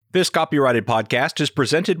This copyrighted podcast is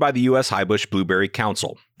presented by the U.S. Highbush Blueberry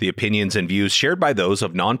Council. The opinions and views shared by those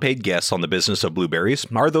of non-paid guests on the business of blueberries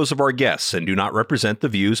are those of our guests and do not represent the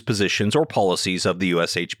views, positions, or policies of the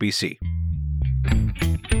USHBC.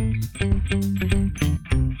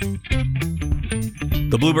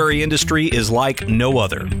 The blueberry industry is like no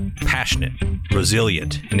other. Passionate,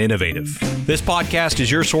 resilient, and innovative. This podcast is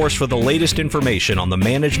your source for the latest information on the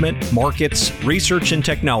management, markets, research, and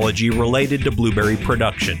technology related to blueberry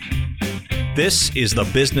production. This is the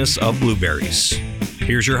business of blueberries.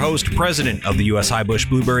 Here's your host, President of the U.S. Highbush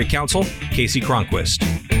Blueberry Council, Casey Cronquist.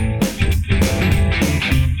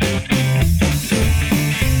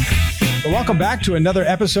 Well, welcome back to another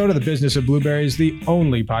episode of the Business of Blueberries, the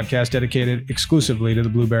only podcast dedicated exclusively to the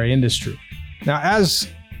blueberry industry. Now, as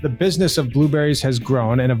the business of blueberries has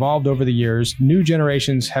grown and evolved over the years, new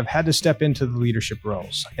generations have had to step into the leadership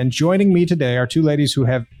roles. And joining me today are two ladies who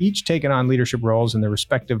have each taken on leadership roles in their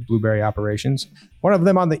respective blueberry operations. One of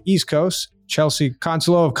them on the East Coast, Chelsea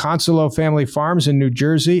Consolo of Consolo Family Farms in New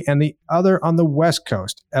Jersey, and the other on the West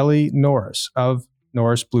Coast, Ellie Norris of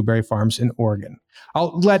Norris Blueberry Farms in Oregon.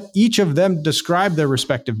 I'll let each of them describe their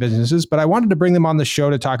respective businesses, but I wanted to bring them on the show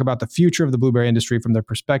to talk about the future of the blueberry industry from the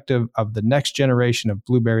perspective of the next generation of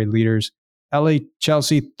blueberry leaders. Ellie,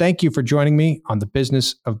 Chelsea, thank you for joining me on the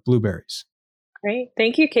Business of Blueberries. Great.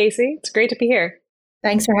 Thank you, Casey. It's great to be here.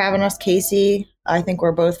 Thanks for having us, Casey. I think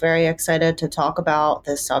we're both very excited to talk about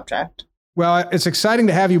this subject. Well, it's exciting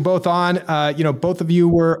to have you both on. Both of you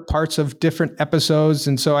were parts of different episodes.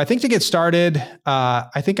 And so I think to get started,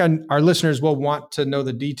 I think our listeners will want to know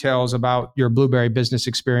the details about your blueberry business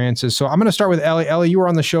experiences. So I'm going to start with Ellie. Ellie, you were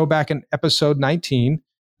on the show back in episode 19,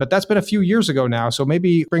 but that's been a few years ago now. So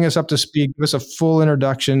maybe bring us up to speed, give us a full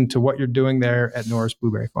introduction to what you're doing there at Norris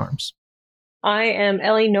Blueberry Farms. I am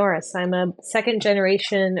Ellie Norris. I'm a second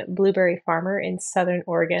generation blueberry farmer in Southern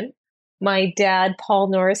Oregon. My dad,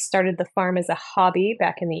 Paul Norris, started the farm as a hobby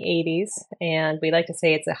back in the 80s, and we like to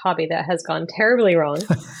say it's a hobby that has gone terribly wrong.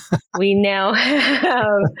 We now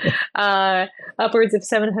have upwards of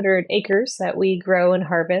 700 acres that we grow and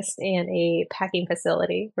harvest, and a packing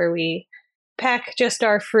facility where we pack just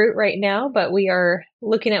our fruit right now, but we are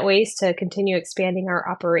looking at ways to continue expanding our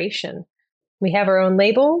operation. We have our own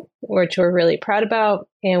label, which we're really proud about,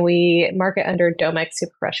 and we market under Domex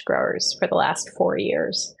Super Fresh Growers for the last 4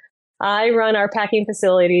 years. I run our packing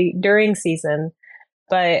facility during season,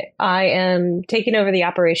 but I am taking over the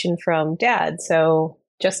operation from Dad. So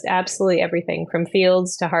just absolutely everything from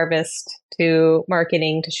fields to harvest to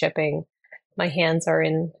marketing to shipping. My hands are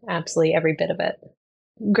in absolutely every bit of it.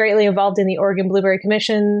 Greatly involved in the Oregon Blueberry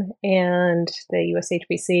Commission and the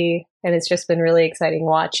USHBC. And it's just been really exciting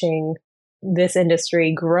watching this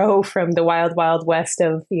industry grow from the wild, wild west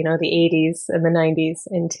of, the 80s and the 90s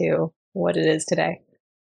into what it is today.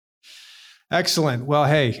 Excellent. Well,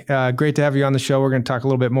 hey, great to have you on the show. We're going to talk a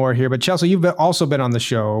little bit more here. But Chelsea, you've also been on the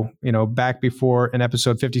show, back before in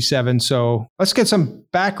episode 57. So let's get some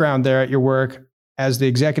background there at your work as the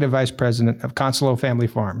Executive Vice President of Consolo Family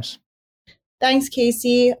Farms. Thanks,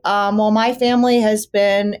 Casey. Well, my family has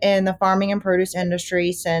been in the farming and produce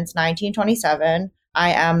industry since 1927.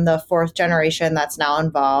 I am the fourth generation that's now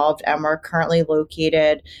involved, and we're currently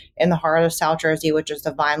located in the heart of South Jersey, which is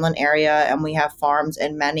the Vineland area, and we have farms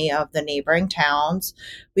in many of the neighboring towns.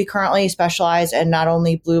 We currently specialize in not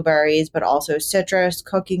only blueberries, but also citrus,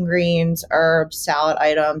 cooking greens, herbs, salad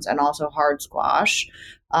items, and also hard squash.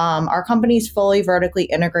 Our company is fully vertically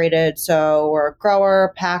integrated, so we're a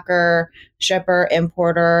grower, packer, shipper,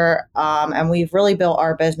 importer, and we've really built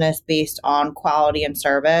our business based on quality and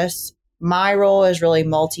service. My role is really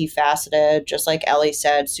multifaceted, just like Ellie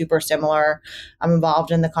said, super similar. I'm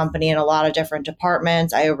involved in the company in a lot of different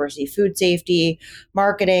departments. I oversee food safety,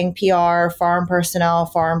 marketing, PR, farm personnel,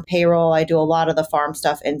 farm payroll. I do a lot of the farm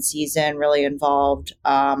stuff in season, really involved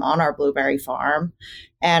on our blueberry farm.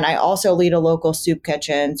 And I also lead a local soup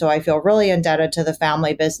kitchen. So I feel really indebted to the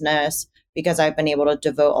family business because I've been able to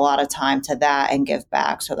devote a lot of time to that and give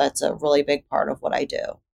back. So that's a really big part of what I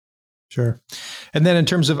do. Sure. And then in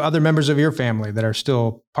terms of other members of your family that are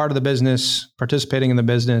still part of the business, participating in the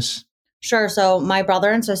business? Sure. So my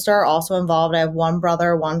brother and sister are also involved. I have one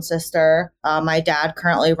brother, one sister. My dad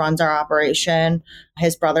currently runs our operation.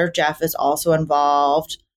 His brother, Jeff, is also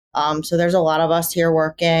involved. So there's a lot of us here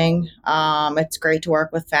working. It's great to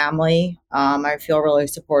work with family. I feel really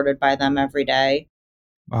supported by them every day.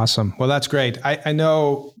 Awesome. Well, that's great. I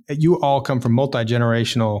know you all come from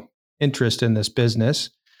multi-generational interest in this business.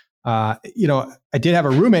 I did have a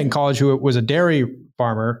roommate in college who was a dairy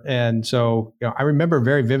farmer. And so, I remember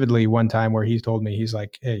very vividly one time where he told me, he's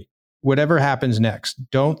like, hey, whatever happens next,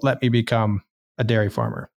 don't let me become a dairy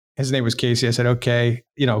farmer. his name was Casey, I said, okay,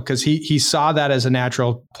 because he saw that as a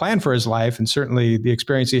natural plan for his life and certainly the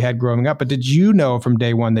experience he had growing up. But did you know from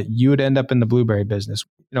day one that you would end up in the blueberry business?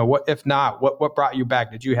 What if not? What brought you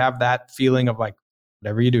back? Did you have that feeling of like,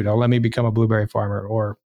 whatever you do, don't let me become a blueberry farmer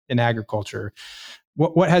or in agriculture?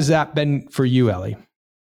 What has that been for you, Ellie?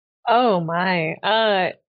 Oh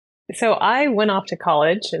my. So I went off to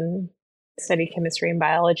college and studied chemistry and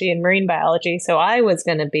biology and marine biology. So I was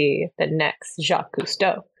going to be the next Jacques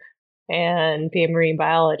Cousteau and be a marine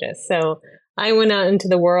biologist. So I went out into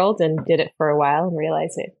the world and did it for a while and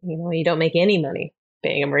realized that, you don't make any money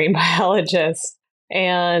being a marine biologist.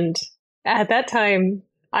 And at that time,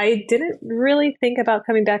 I didn't really think about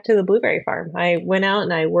coming back to the blueberry farm. I went out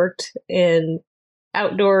and I worked in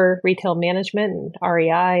outdoor retail management and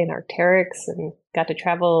REI and Arc'teryx and got to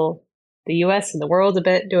travel the US and the world a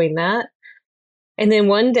bit doing that. And then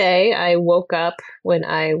one day I woke up when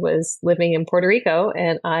I was living in Puerto Rico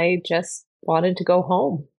and I just wanted to go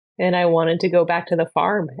home and I wanted to go back to the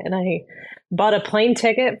farm. And I bought a plane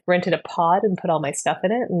ticket, rented a pod and put all my stuff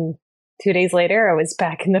in it. And 2 days later, I was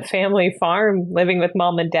back in the family farm living with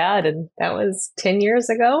mom and dad. And that was 10 years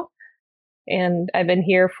ago. And I've been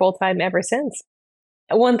here full time ever since.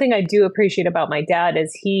 One thing I do appreciate about my dad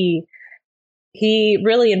is he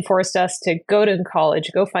really enforced us to go to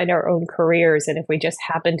college, go find our own careers. And if we just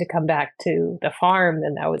happened to come back to the farm,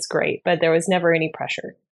 then that was great. But there was never any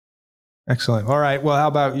pressure. Excellent. All right. Well, how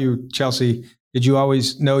about you, Chelsea? Did you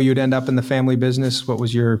always know you'd end up in the family business? What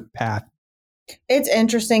was your path? It's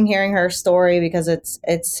interesting hearing her story because it's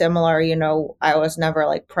similar. I was never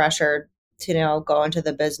like pressured to, go into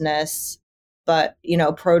the business. But,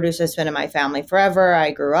 produce has been in my family forever.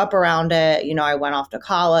 I grew up around it. I went off to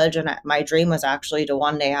college and my dream was actually to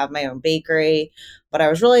one day have my own bakery. But I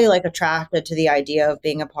was really attracted to the idea of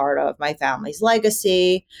being a part of my family's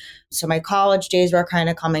legacy. So my college days were kind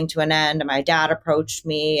of coming to an end and my dad approached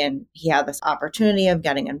me and he had this opportunity of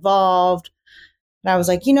getting involved. And I was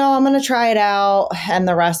like, I'm going to try it out. And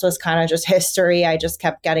the rest was kind of just history. I just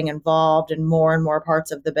kept getting involved in more and more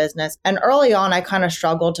parts of the business. And early on, I kind of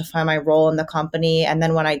struggled to find my role in the company. And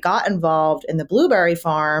then when I got involved in the blueberry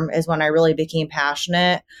farm is when I really became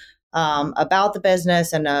passionate about the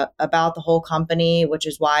business and about the whole company, which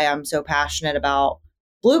is why I'm so passionate about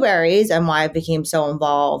blueberries and why I became so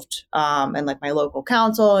involved in my local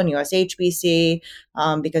council and USHBC,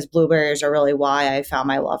 because blueberries are really why I found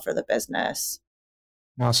my love for the business.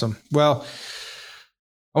 Awesome. Well,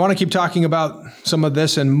 I want to keep talking about some of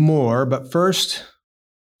this and more, but first,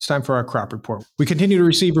 it's time for our crop report. We continue to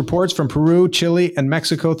receive reports from Peru, Chile, and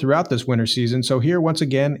Mexico throughout this winter season. So here, once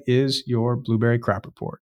again, is your blueberry crop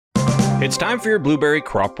report. It's time for your blueberry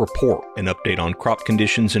crop report, an update on crop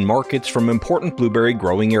conditions and markets from important blueberry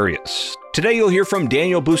growing areas. Today, you'll hear from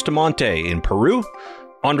Daniel Bustamante in Peru,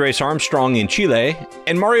 Andres Armstrong in Chile,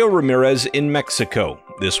 and Mario Ramirez in Mexico.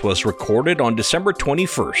 This was recorded on December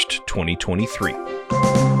 21st, 2023.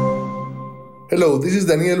 Hello, this is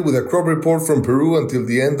Daniel with a crop report from Peru until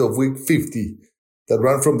the end of week 50 that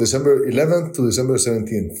ran from December 11th to December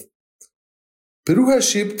 17th. Peru has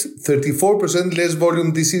shipped 34% less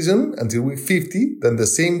volume this season until week 50 than the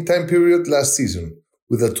same time period last season,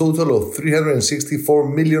 with a total of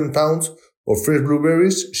 364 million pounds of fresh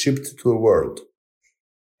blueberries shipped to the world.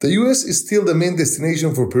 The US is still the main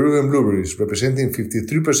destination for Peruvian blueberries, representing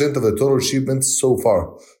 53% of the total shipments so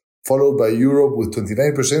far, followed by Europe with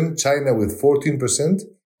 29%, China with 14%,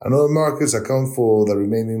 and other markets account for the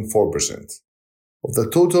remaining 4%. Of the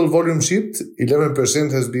total volume shipped,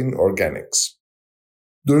 11% has been organics.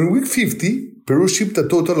 During week 50, Peru shipped a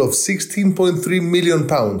total of 16.3 million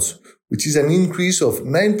pounds, which is an increase of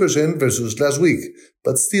 9% versus last week,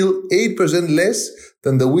 but still 8% less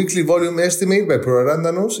than the weekly volume estimate by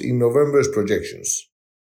ProArándanos in November's projections.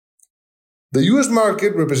 The US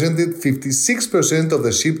market represented 56% of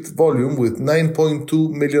the shipped volume with 9.2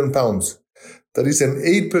 million pounds. That is an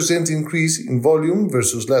 8% increase in volume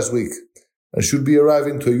versus last week, and should be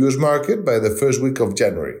arriving to a US market by the first week of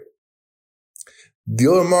January. The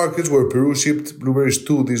other markets where Peru shipped blueberries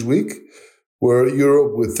to this week were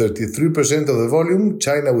Europe with 33% of the volume,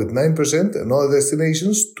 China with 9%, and other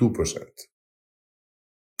destinations 2%.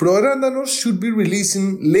 ProArándanos should be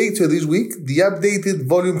releasing later this week the updated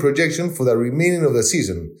volume projection for the remaining of the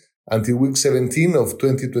season, until week 17 of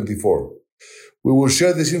 2024. We will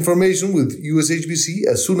share this information with USHBC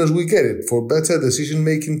as soon as we get it for better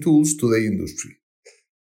decision-making tools to the industry.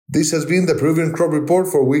 This has been the Peruvian Crop Report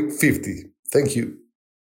for week 50. Thank you.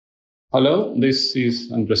 Hello, this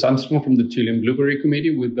is Andres Armstrong from the Chilean Blueberry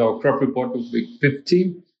Committee with our crop report of week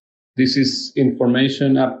 50. This is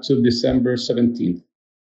information up to December 17th.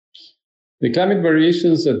 The climate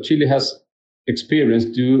variations that Chile has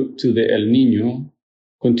experienced due to the El Niño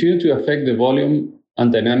continue to affect the volume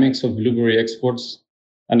and dynamics of blueberry exports,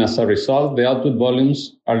 and as a result, the output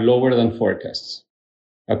volumes are lower than forecasts.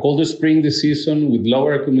 A colder spring this season with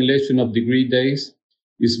lower accumulation of degree days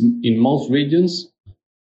is in most regions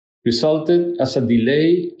resulted as a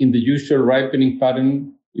delay in the usual ripening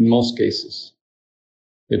pattern in most cases.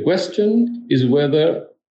 The question is whether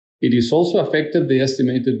it is also affected the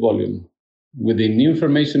estimated volume. With the new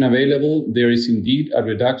information available, there is indeed a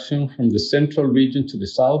reduction from the central region to the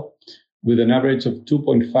south, with an average of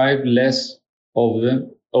 2.5 less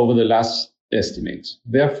over the last estimates.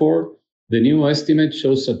 Therefore, the new estimate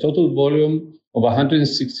shows a total volume of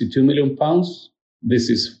 162 million pounds. This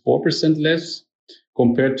is 4% less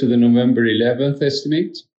compared to the November 11th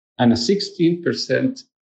estimate, and a 16%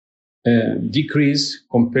 decrease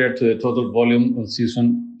compared to the total volume of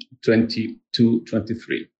season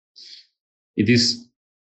 22-23. It is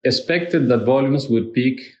expected that volumes would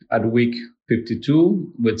peak at week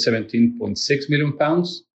 52 with 17.6 million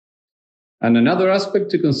pounds. And another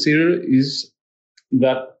aspect to consider is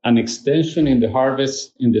that an extension in the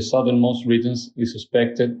harvest in the southernmost regions is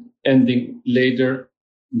expected, ending later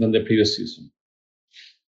than the previous season.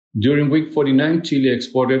 During week 49, Chile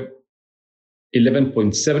exported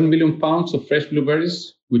 11.7 million pounds of fresh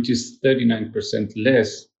blueberries, which is 39%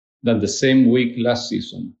 less than the same week last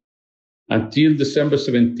season. Until December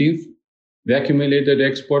 17th, the accumulated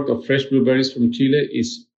export of fresh blueberries from Chile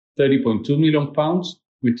is 30.2 million pounds,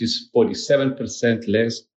 which is 47%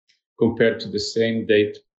 less compared to the same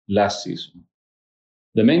date last season.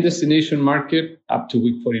 The main destination market up to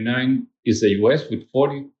week 49 is the US with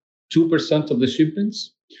 42% of the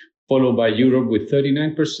shipments, followed by Europe with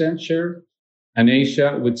 39% share, and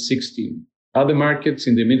Asia with 16%. Other markets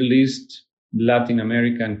in the Middle East, Latin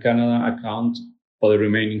America, and Canada account for the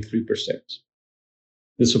remaining 3%.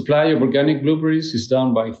 The supply of organic blueberries is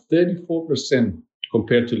down by 34%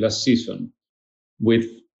 compared to last season, with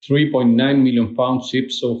 3.9 million pounds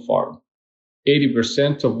shipped so far,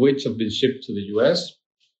 80% of which have been shipped to the US,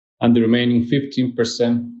 and the remaining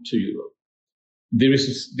 15% to Europe. This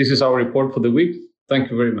is our report for the week.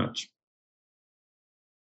 Thank you very much.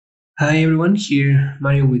 Hi everyone, here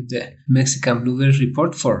Mario with the Mexican Blueberries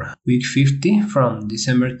report for week 50 from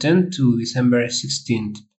December 10th to December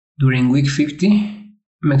 16th. During week 50,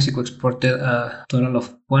 Mexico exported a total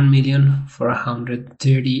of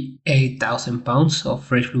 1,438,000 pounds of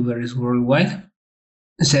fresh blueberries worldwide.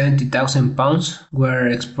 70,000 pounds were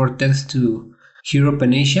exported to Europe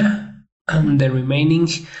and Asia, and the remaining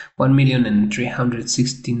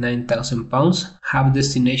 1,369,000 pounds have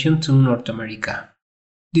destination to North America.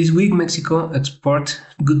 This week, Mexico exported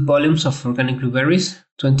good volumes of organic blueberries.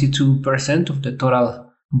 22% of the total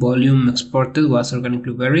volume exported was organic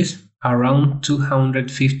blueberries, around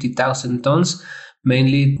 250,000 tons,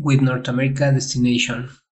 mainly with North America destination.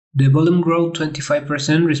 The volume grew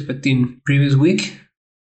 25% respecting previous week,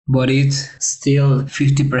 but it's still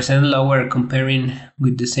 50% lower comparing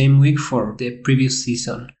with the same week for the previous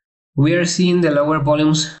season. We are seeing the lower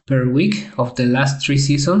volumes per week of the last 3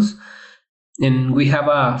 seasons, and we have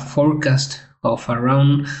a forecast of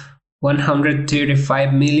around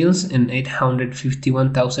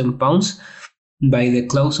 135,851,000 pounds by the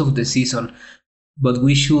close of the season. But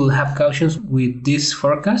we should have cautions with this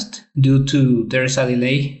forecast due to there's a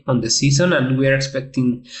delay on the season, and we are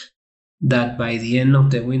expecting that by the end of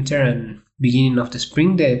the winter and beginning of the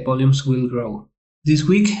spring, the volumes will grow. This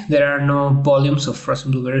week, there are no volumes of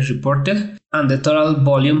frozen blueberries reported, and the total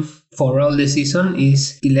volume for all the season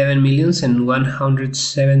is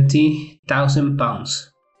 11,170,000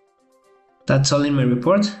 pounds. That's all in my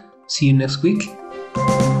report. See you next week.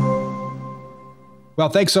 Well,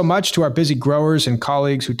 thanks so much to our busy growers and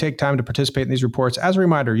colleagues who take time to participate in these reports. As a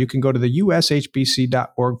reminder, you can go to the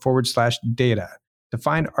ushbc.org/data to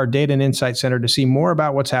find our Data and Insight Center to see more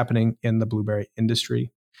about what's happening in the blueberry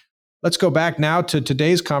industry. Let's go back now to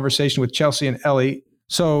today's conversation with Chelsea and Ellie.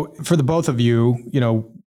 So for the both of you,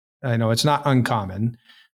 I know it's not uncommon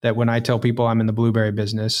that when I tell people I'm in the blueberry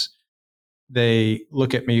business, they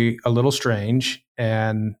look at me a little strange,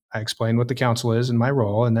 and I explain what the council is and my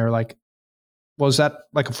role, and they're like, well, is that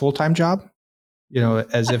like a full-time job?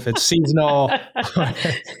 As if it's seasonal. I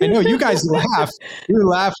know you guys laugh. You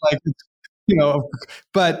laugh like,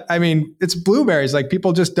 but I mean, it's blueberries. Like,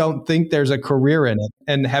 people just don't think there's a career in it.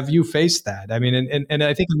 And have you faced that? I mean, and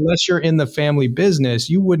I think unless you're in the family business,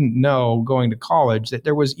 you wouldn't know going to college that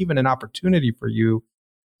there was even an opportunity for you.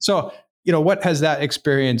 So, what has that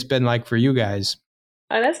experience been like for you guys?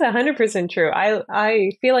 That's 100% true.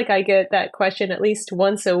 I feel like I get that question at least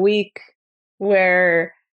once a week,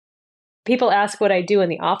 where people ask what I do in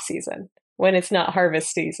the off season when it's not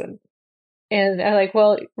harvest season. And I'm like,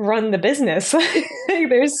 well, run the business.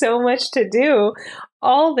 There's so much to do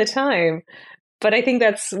all the time. But I think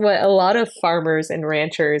that's what a lot of farmers and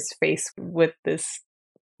ranchers face with this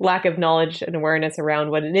lack of knowledge and awareness around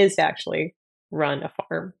what it is to actually run a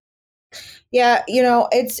farm. Yeah,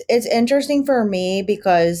 it's interesting for me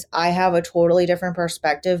because I have a totally different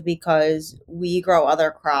perspective because we grow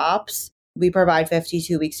other crops. We provide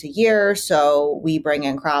 52 weeks a year, so we bring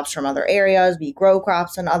in crops from other areas. We grow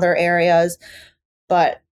crops in other areas.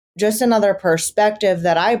 But just another perspective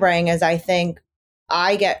that I bring is I think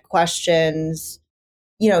I get questions,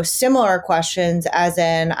 similar questions, as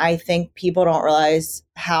in I think people don't realize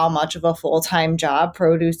how much of a full-time job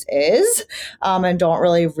produce is, and don't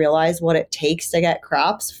really realize what it takes to get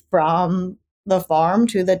crops from the farm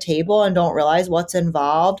to the table and don't realize what's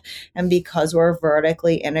involved. And because we're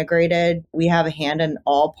vertically integrated, we have a hand in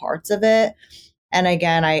all parts of it. And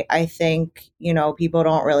again, I think, people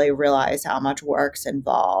don't really realize how much work's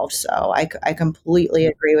involved. So I completely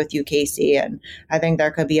agree with you, Casey. And I think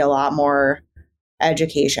there could be a lot more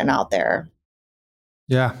education out there.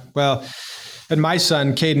 Yeah. Well, and my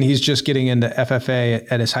son, Caden, he's just getting into FFA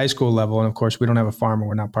at his high school level. And of course, we don't have a farm and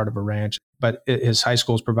we're not part of a ranch, but his high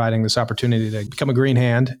school is providing this opportunity to become a green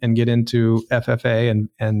hand and get into FFA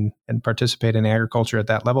and participate in agriculture at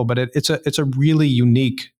that level. But it's a really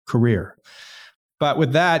unique career. But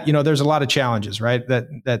with that, there's a lot of challenges, right?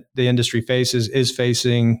 That the industry is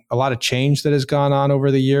facing a lot of change that has gone on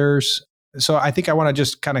over the years. So I think I want to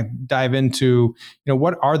just kind of dive into,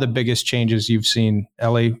 what are the biggest changes you've seen,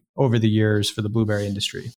 Ellie, over the years for the blueberry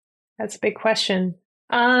industry? That's a big question.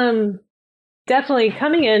 Definitely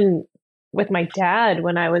coming in with my dad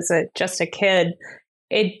when I was just a kid,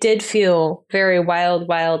 it did feel very wild,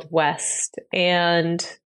 wild west. And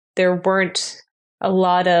there weren't a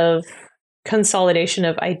lot of consolidation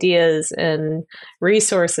of ideas and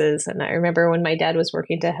resources. And I remember when my dad was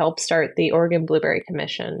working to help start the Oregon Blueberry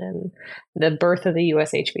Commission and the birth of the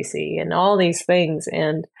USHBC and all these things.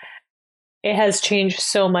 And it has changed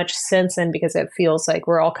so much since then because it feels like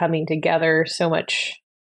we're all coming together so much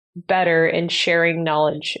better and sharing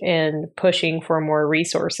knowledge and pushing for more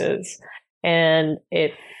resources. And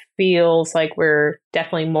it feels like we're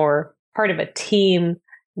definitely more part of a team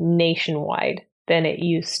nationwide than it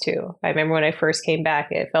used to. I remember when I first came back,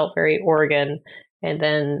 it felt very Oregon and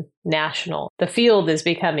then national. The field is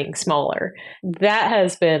becoming smaller. That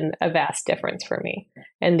has been a vast difference for me.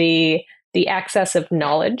 And the access of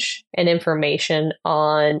knowledge and information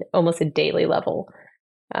on almost a daily level.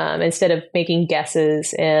 Instead of making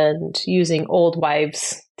guesses and using old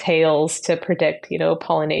wives' tales to predict,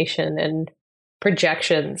 pollination and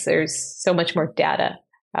projections, there's so much more data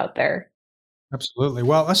out there. Absolutely.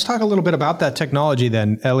 Well, let's talk a little bit about that technology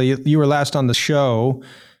then. Ellie, you were last on the show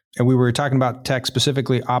and we were talking about tech,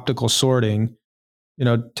 specifically optical sorting.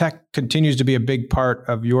 Tech continues to be a big part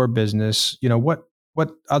of your business. What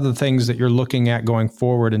other things that you're looking at going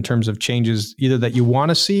forward in terms of changes, either that you want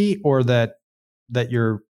to see or that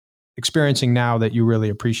you're experiencing now that you really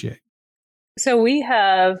appreciate? So we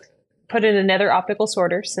have put in another optical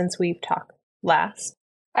sorter since we've talked last.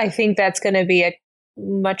 I think that's going to be a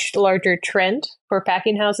much larger trend for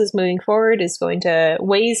packing houses moving forward is going to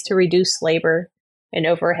ways to reduce labor and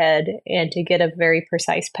overhead and to get a very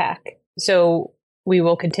precise pack. So we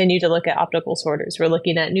will continue to look at optical sorters. We're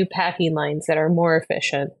looking at new packing lines that are more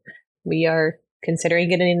efficient. We are considering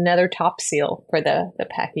getting another top seal for the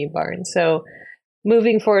packing barn. So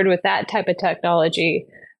moving forward with that type of technology,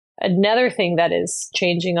 another thing that is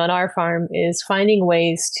changing on our farm is finding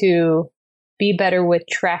ways to be better with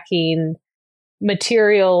tracking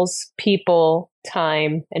materials, people,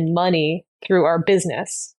 time, and money through our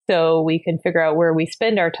business. So we can figure out where we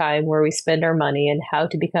spend our time, where we spend our money, and how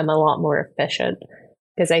to become a lot more efficient.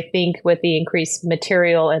 Because I think with the increased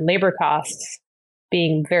material and labor costs,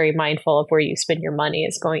 being very mindful of where you spend your money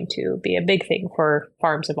is going to be a big thing for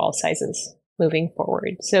farms of all sizes moving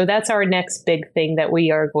forward. So that's our next big thing that we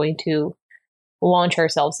are going to launch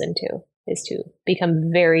ourselves into, is to become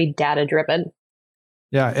very data-driven.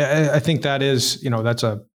 Yeah, I think that is, that's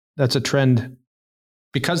a trend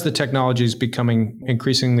because the technology is becoming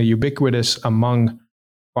increasingly ubiquitous among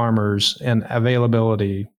farmers and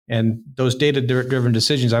availability and those data-driven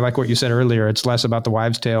decisions. I like what you said earlier. It's less about the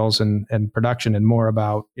wives' tales and production and more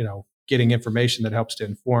about, getting information that helps to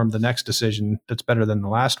inform the next decision that's better than the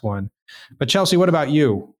last one. But Chelsea, what about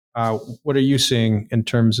you? What are you seeing in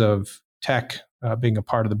terms of tech being a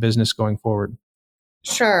part of the business going forward?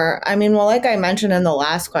 Sure. Like I mentioned in the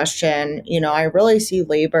last question, I really see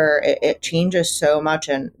labor, it changes so much.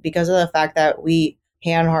 And because of the fact that we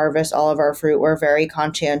hand harvest all of our fruit. We're very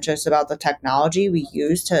conscientious about the technology we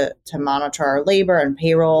use to monitor our labor and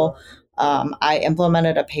payroll. I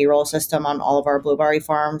implemented a payroll system on all of our blueberry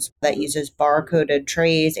farms that uses barcoded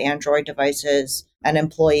trays, Android devices, and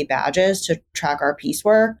employee badges to track our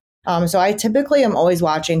piecework. So I typically am always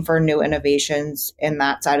watching for new innovations in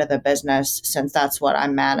that side of the business, since that's what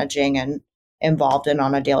I'm managing and involved in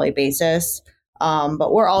on a daily basis.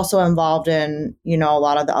 But we're also involved in, a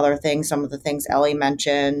lot of the other things, some of the things Ellie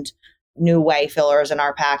mentioned, new whey fillers in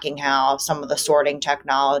our packing house, some of the sorting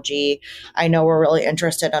technology. I know we're really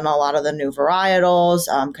interested in a lot of the new varietals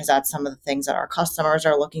because that's some of the things that our customers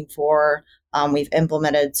are looking for. We've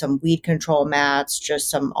implemented some weed control mats,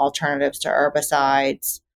 just some alternatives to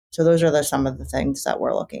herbicides. So those are some of the things that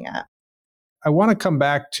we're looking at. I want to come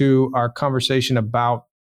back to our conversation about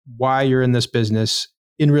why you're in this business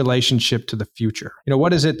in relationship to the future.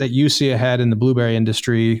 What is it that you see ahead in the blueberry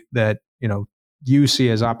industry that, you see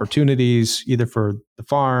as opportunities either for the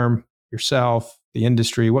farm, yourself, the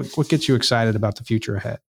industry? What gets you excited about the future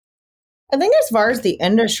ahead? I think as far as the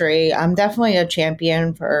industry, I'm definitely a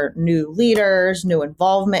champion for new leaders, new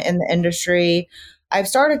involvement in the industry. I've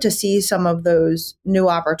started to see some of those new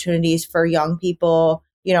opportunities for young people,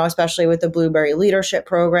 especially with the Blueberry Leadership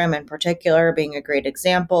Program in particular being a great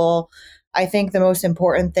example. I think the most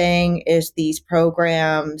important thing is these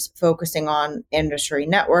programs focusing on industry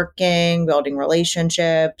networking, building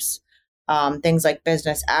relationships, things like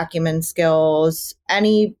business acumen skills.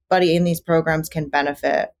 Anybody in these programs can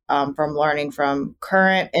benefit from learning from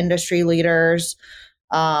current industry leaders,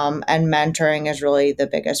 and mentoring is really the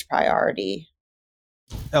biggest priority.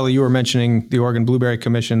 Ellie, you were mentioning the Oregon Blueberry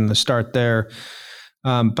Commission, the start there.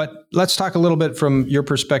 But let's talk a little bit from your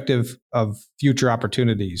perspective of future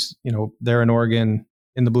opportunities. There in Oregon,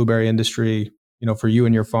 in the blueberry industry, for you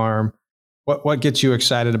and your farm. What gets you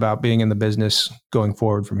excited about being in the business going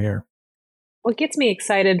forward from here? What gets me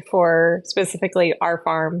excited for specifically our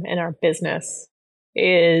farm and our business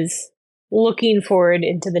is looking forward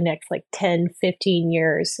into the next 10, 15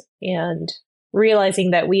 years and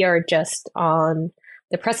realizing that we are just on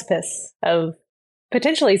the precipice of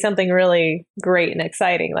potentially something really great and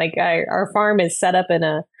exciting. Our farm is set up in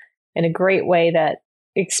a great way that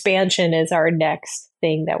expansion is our next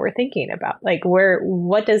thing that we're thinking about.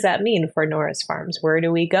 What does that mean for Norris Farms? Where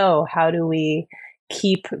do we go? How do we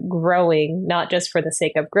keep growing, not just for the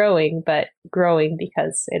sake of growing, but growing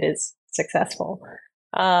because it is successful?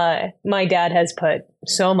 My dad has put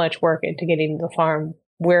so much work into getting the farm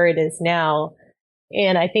where it is now.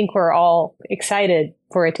 And I think we're all excited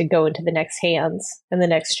for it to go into the next hands and the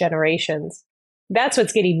next generations. That's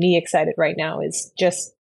what's getting me excited right now, is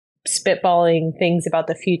just spitballing things about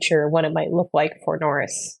the future, what it might look like for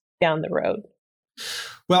Norris down the road.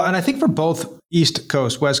 Well, and I think for both East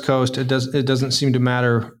Coast, West Coast, it doesn't seem to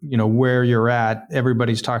matter, where you're at.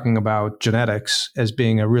 Everybody's talking about genetics as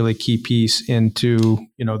being a really key piece into,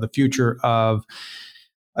 the future of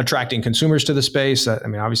attracting consumers to the space.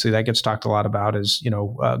 Obviously that gets talked a lot about is,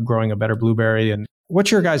 growing a better blueberry. And what's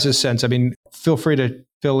your guys' sense? Feel free to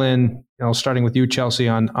fill in, starting with you, Chelsea,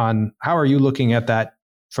 on how are you looking at that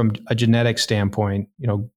from a genetic standpoint,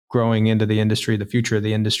 growing into the industry, the future of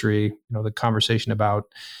the industry, the conversation about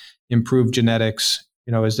improved genetics.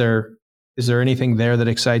 Is there anything there that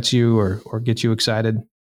excites you or gets you excited?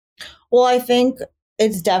 Well, I think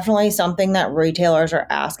it's definitely something that retailers are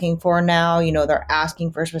asking for now. They're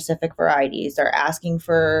asking for specific varieties. They're asking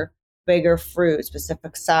for bigger fruit,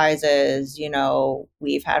 specific sizes.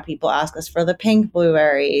 We've had people ask us for the pink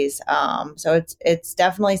blueberries. So it's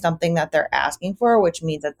definitely something that they're asking for, which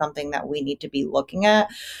means it's something that we need to be looking at.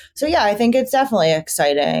 So yeah, I think it's definitely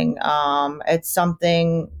exciting. It's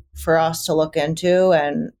something for us to look into.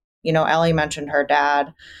 And, Ellie mentioned her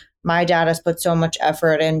dad. My dad has put so much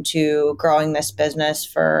effort into growing this business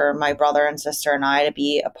for my brother and sister and I to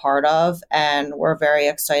be a part of. And we're very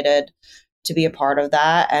excited to be a part of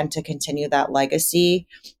that and to continue that legacy.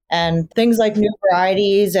 And things like new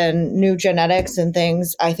varieties and new genetics and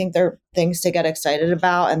things, I think they're things to get excited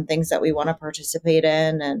about and things that we want to participate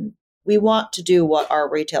in. And we want to do what our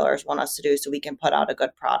retailers want us to do so we can put out a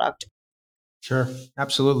good product. Sure.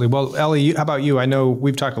 Absolutely. Well, Ellie, how about you? I know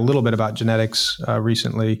we've talked a little bit about genetics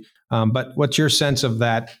recently, but what's your sense of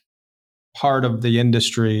that part of the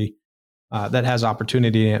industry that has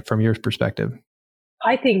opportunity in it from your perspective?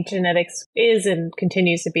 I think genetics is and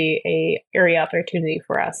continues to be a area opportunity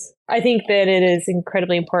for us. I think that it is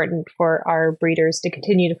incredibly important for our breeders to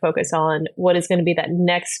continue to focus on what is going to be that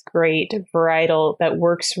next great varietal that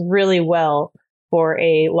works really well for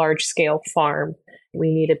a large scale farm. We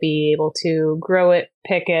need to be able to grow it,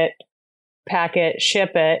 pick it, pack it,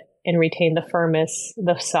 ship it, and retain the firmness,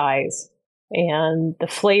 the size, and the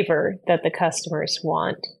flavor that the customers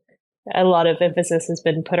want. A lot of emphasis has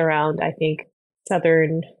been put around, I think,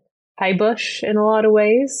 Southern High Bush in a lot of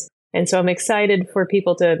ways. And so I'm excited for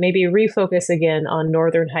people to maybe refocus again on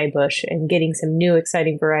Northern High Bush and getting some new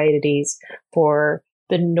exciting varieties for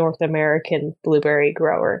the North American blueberry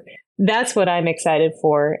grower. That's what I'm excited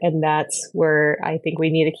for. And that's where I think we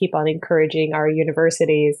need to keep on encouraging our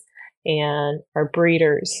universities and our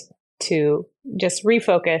breeders to just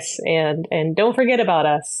refocus and don't forget about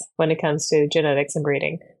us when it comes to genetics and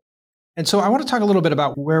breeding. And so I want to talk a little bit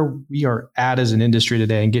about where we are at as an industry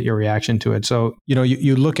today and get your reaction to it. So,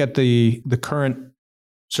 you look at the current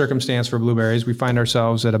circumstance for blueberries, we find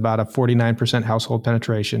ourselves at about a 49% household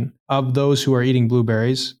penetration. Of those who are eating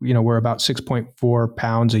blueberries, we're about 6.4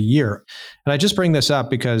 pounds a year. And I just bring this up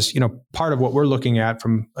because, part of what we're looking at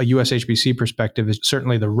from a USHBC perspective is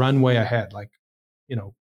certainly the runway ahead.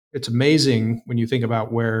 It's amazing when you think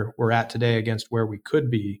about where we're at today against where we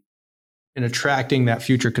could be in attracting that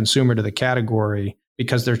future consumer to the category,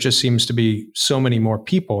 because there just seems to be so many more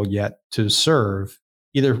people yet to serve,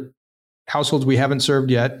 either households we haven't served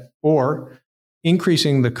yet, or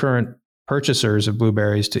increasing the current purchasers of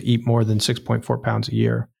blueberries to eat more than 6.4 pounds a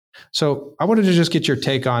year. So I wanted to just get your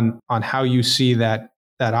take on how you see that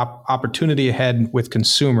opportunity ahead with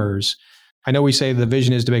consumers. I know we say the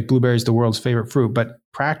vision is to make blueberries the world's favorite fruit, but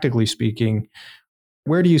practically speaking,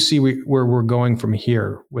 where do you see where we're going from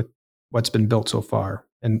here with what's been built so far?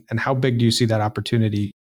 And how big do you see that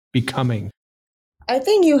opportunity becoming? I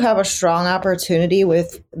think you have a strong opportunity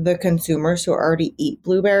with the consumers who already eat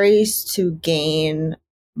blueberries to gain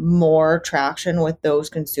more traction with those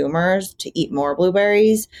consumers to eat more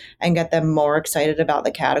blueberries and get them more excited about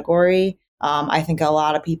the category. I think a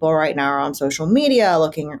lot of people right now are on social media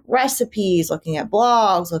looking at recipes, looking at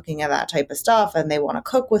blogs, looking at that type of stuff, and they want to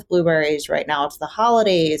cook with blueberries. Right now it's the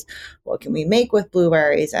holidays. What can we make with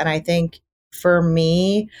blueberries? And I think for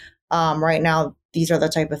me, right now, these are the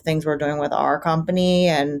type of things we're doing with our company.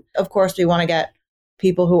 And of course, we want to get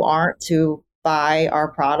people who aren't to buy our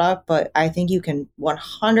product, but I think you can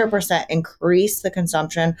 100% increase the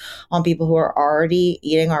consumption on people who are already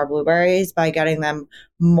eating our blueberries by getting them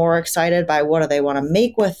more excited by what do they want to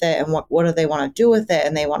make with it and what do they want to do with it,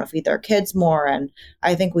 and they want to feed their kids more. And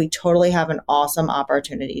I think we totally have an awesome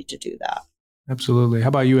opportunity to do that. Absolutely. How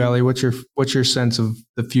about you, Ellie? What's your sense of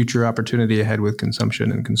the future opportunity ahead with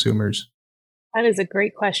consumption and consumers? That is a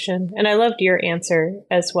great question. And I loved your answer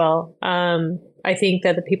as well. I think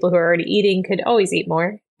that the people who are already eating could always eat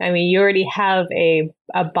more. I mean, you already have a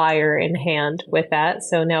buyer in hand with that.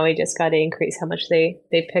 So now we just got to increase how much they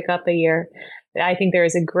pick up a year. I think there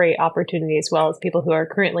is a great opportunity as well as people who are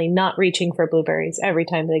currently not reaching for blueberries every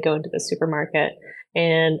time they go into the supermarket,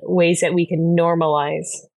 and ways that we can normalize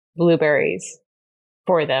blueberries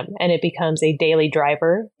for them. And it becomes a daily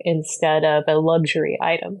driver instead of a luxury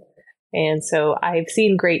item. And so I've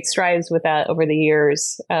seen great strides with that over the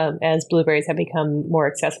years as blueberries have become more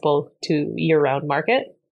accessible to year-round market.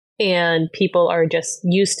 And people are just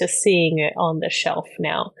used to seeing it on the shelf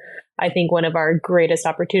now. I think one of our greatest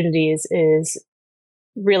opportunities is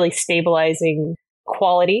really stabilizing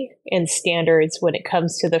quality and standards when it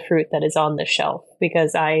comes to the fruit that is on the shelf.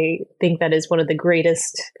 Because I think that is one of the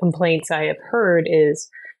greatest complaints I have heard is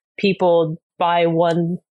people buy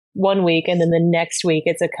one week and then the next week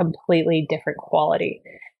it's a completely different quality.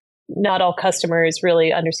 Not all customers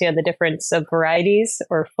really understand the difference of varieties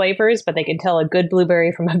or flavors, but they can tell a good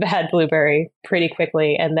blueberry from a bad blueberry pretty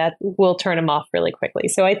quickly, and that will turn them off really quickly.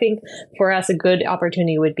 So I think for us, a good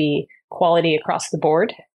opportunity would be quality across the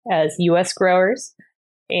board as U.S. growers,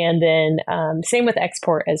 and then same with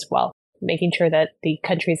export as well, making sure that the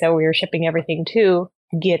countries that we are shipping everything to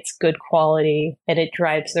gets good quality and it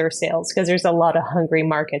drives their sales, because there's a lot of hungry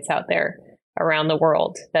markets out there around the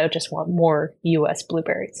world that just want more U.S.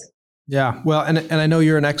 blueberries. Yeah, well, and I know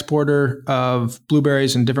you're an exporter of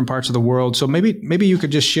blueberries in different parts of the world. So maybe you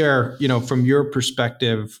could just share, from your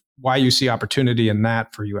perspective, why you see opportunity in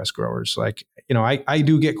that for U.S. growers. Like, I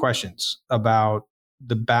do get questions about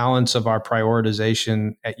the balance of our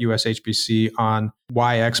prioritization at USHBC on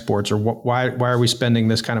why exports, or why are we spending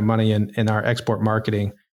this kind of money in our export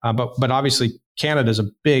marketing? But obviously Canada is a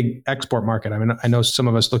big export market. I mean, I know some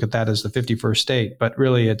of us look at that as the 51st state, but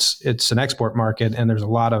really it's an export market, and there's a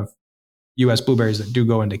lot of U.S. blueberries that do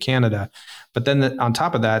go into Canada. But then on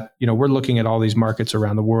top of that, we're looking at all these markets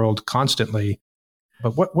around the world constantly.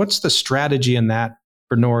 But what's the strategy in that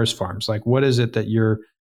for Norris Farms? Like, what is it that you're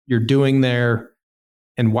doing there?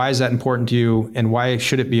 And why is that important to you? And why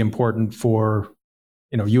should it be important for,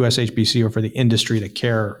 USHBC or for the industry to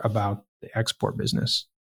care about the export business?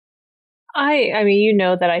 I mean, you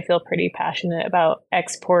know that I feel pretty passionate about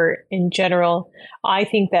export in general. I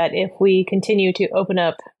think that if we continue to open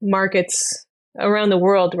up markets around the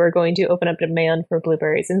world, we're going to open up demand for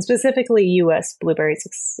blueberries, and specifically U.S.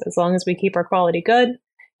 blueberries. As long as we keep our quality good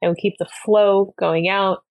and we keep the flow going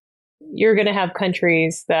out, you're going to have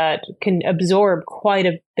countries that can absorb quite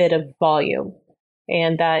a bit of volume.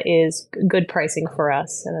 And that is good pricing for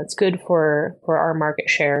us, and that's good for our market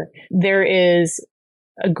share. There is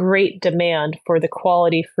a great demand for the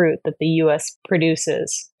quality fruit that the U.S.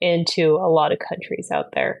 produces into a lot of countries out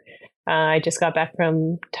there. I just got back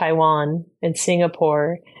from Taiwan and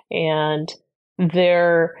Singapore, and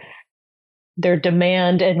their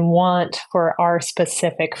demand and want for our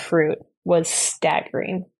specific fruit was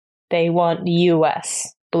staggering. They want U.S.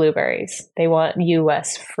 blueberries. They want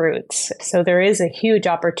U.S. fruits. So there is a huge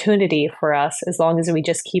opportunity for us as long as we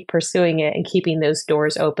just keep pursuing it and keeping those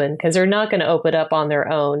doors open, because they're not going to open up on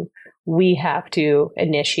their own. We have to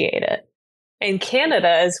initiate it. And Canada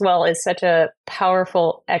as well is such a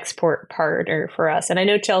powerful export partner for us. And I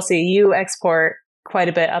know, Chelsea, you export quite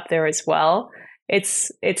a bit up there as well.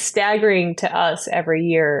 It's staggering to us every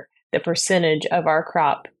year, the percentage of our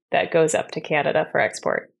crop that goes up to Canada for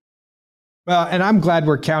export. Well, and I'm glad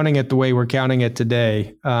we're counting it the way we're counting it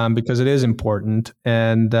today, because it is important.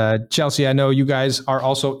 And Chelsea, I know you guys are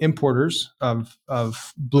also importers of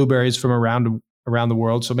blueberries from around the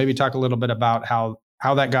world. So maybe talk a little bit about how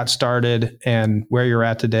that got started and where you're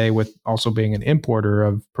at today with also being an importer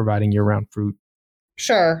of providing year-round fruit.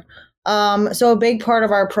 Sure. So a big part of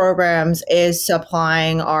our programs is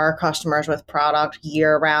supplying our customers with product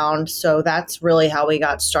year round. So that's really how we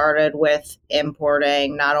got started with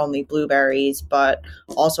importing not only blueberries, but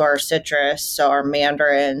also our citrus. So our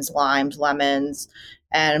mandarins, limes, lemons,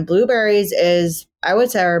 and blueberries is, I would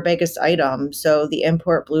say, our biggest item. So the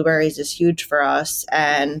import blueberries is huge for us.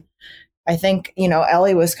 And I think,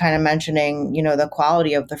 Ellie was kind of mentioning, the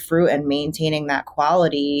quality of the fruit and maintaining that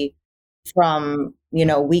quality from,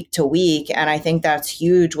 week to week. And I think that's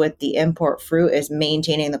huge with the import fruit, is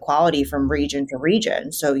maintaining the quality from region to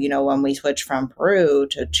region. So, when we switch from Peru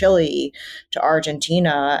to Chile to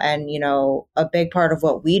Argentina, and, a big part of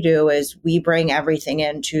what we do is we bring everything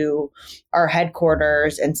into our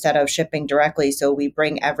headquarters instead of shipping directly. So we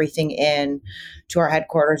bring everything in to our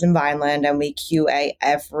headquarters in Vineland, and we QA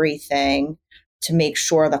everything to make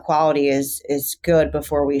sure the quality is good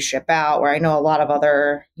before we ship out, where I know a lot of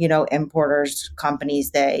other, importers, companies,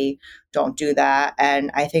 they don't do that. And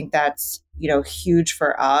I think that's, huge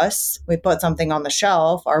for us. We put something on the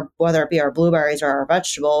shelf, or whether it be our blueberries or our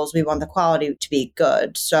vegetables, we want the quality to be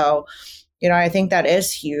good. So, I think that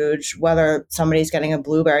is huge, whether somebody's getting a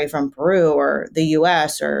blueberry from Peru or the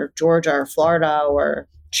US or Georgia or Florida or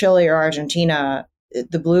Chile or Argentina.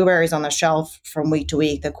 The blueberries on the shelf from week to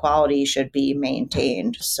week, the quality should be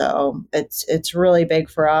maintained. So it's really big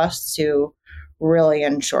for us to really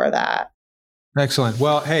ensure that. Excellent.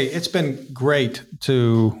 Well, hey, it's been great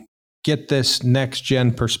to get this next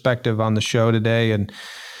gen perspective on the show today. And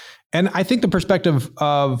I think the perspective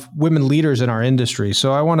of women leaders in our industry.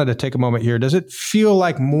 So I wanted to take a moment here. Does it feel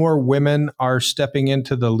like more women are stepping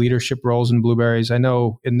into the leadership roles in blueberries? I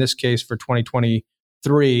know in this case for 2023,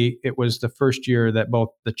 it was the first year that both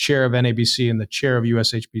the chair of NABC and the chair of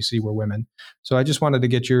USHBC were women. So I just wanted to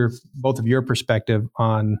get both of your perspective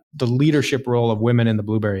on the leadership role of women in the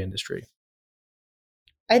blueberry industry.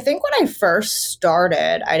 I think when I first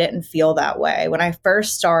started, I didn't feel that way. When I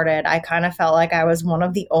first started, I kind of felt like I was one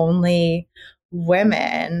of the only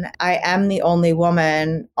women. I am the only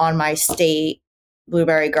woman on my state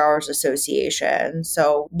Blueberry Growers Association.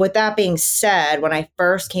 So with that being said, when I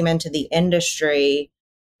first came into the industry,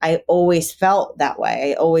 I always felt that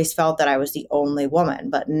way. I always felt that I was the only woman.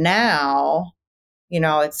 But now,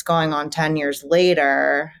 it's going on 10 years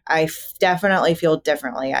later, I definitely feel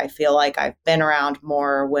differently. I feel like I've been around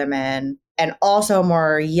more women and also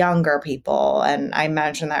more younger people. And I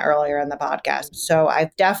mentioned that earlier in the podcast. So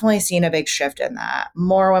I've definitely seen a big shift in that.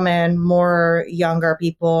 More women, more younger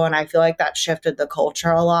people. And I feel like that shifted the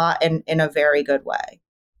culture a lot in a very good way.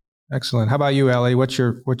 Excellent. How about you, Ellie? What's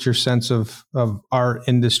your sense of our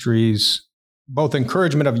industry's both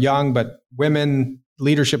encouragement of young, but women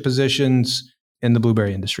leadership positions in the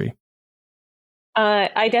blueberry industry?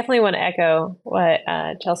 I definitely want to echo what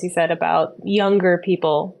Chelsea said about younger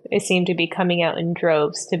people. They seem to be coming out in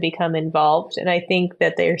droves to become involved. And I think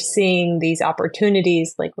that they're seeing these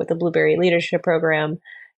opportunities, like with the Blueberry Leadership Program,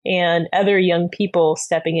 and other young people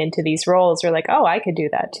stepping into these roles are like, oh, I could do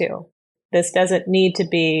that too. This doesn't need to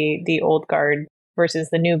be the old guard versus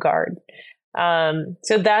the new guard.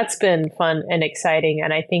 So that's been fun and exciting.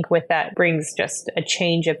 And I think with that brings just a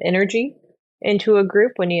change of energy into a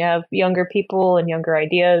group when you have younger people and younger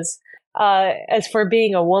ideas. As for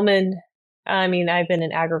being a woman, I mean, I've been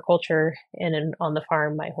in agriculture and on the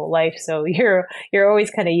farm my whole life, so you're always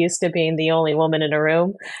kind of used to being the only woman in a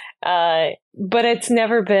room. But it's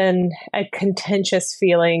never been a contentious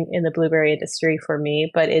feeling in the blueberry industry for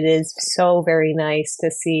me. But it is so very nice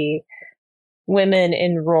to see women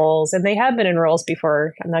in roles, and they have been in roles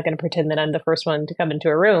before. I'm not going to pretend that I'm the first one to come into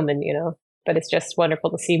a room, and but it's just wonderful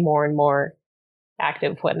to see more and more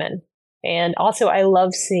active women. And also, I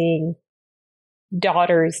love seeing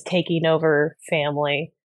daughters taking over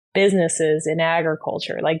family businesses in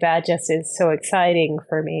agriculture. Like, that just is so exciting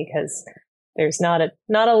for me, because there's not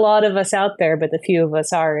a lot of us out there, but the few of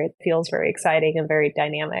us are. It feels very exciting and very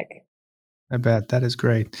dynamic. I bet. That is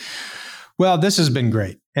great. Well, this has been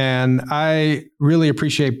great. And I really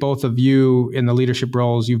appreciate both of you in the leadership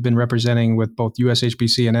roles you've been representing with both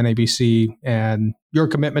USHBC and NABC, and your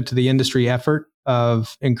commitment to the industry effort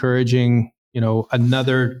of encouraging,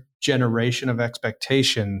 another generation of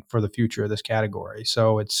expectation for the future of this category.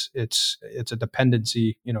 So it's a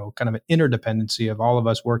dependency, kind of an interdependency of all of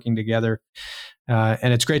us working together.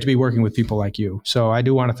 And it's great to be working with people like you. So I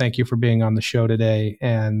do want to thank you for being on the show today,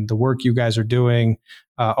 and the work you guys are doing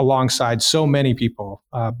alongside so many people,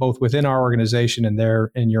 both within our organization and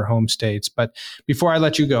there in your home states. But before I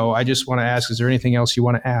let you go, I just want to ask, is there anything else you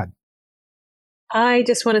want to add? I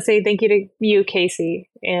just want to say thank you to you, Casey,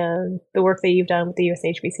 and the work that you've done with the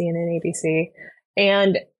USHBC and NABC.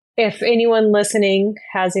 And if anyone listening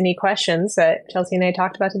has any questions that Chelsea and I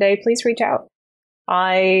talked about today, please reach out.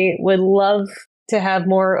 I would love to have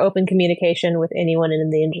more open communication with anyone in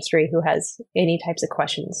the industry who has any types of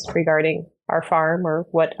questions regarding our farm or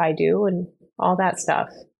what I do and all that stuff.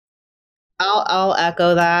 I'll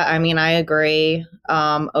echo that. I mean, I agree.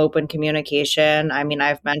 Open communication. I mean,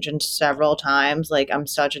 I've mentioned several times, like, I'm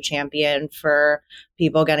such a champion for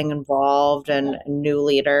people getting involved and new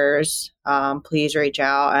leaders. Please reach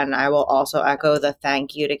out. And I will also echo the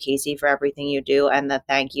thank you to Casey for everything you do, and the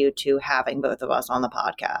thank you to having both of us on the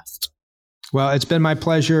podcast. Well, it's been my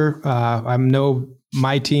pleasure. I know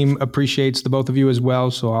my team appreciates the both of you as well.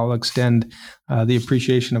 So I'll extend the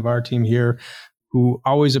appreciation of our team here, who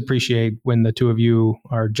always appreciate when the two of you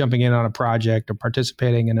are jumping in on a project or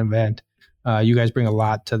participating in an event. You guys bring a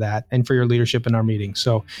lot to that, and for your leadership in our meetings.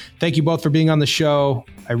 So thank you both for being on the show.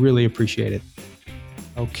 I really appreciate it.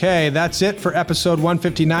 Okay, that's it for episode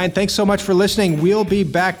 159. Thanks so much for listening. We'll be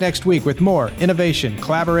back next week with more innovation,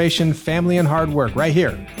 collaboration, family, and hard work right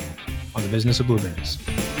here on the Business of Blueberries.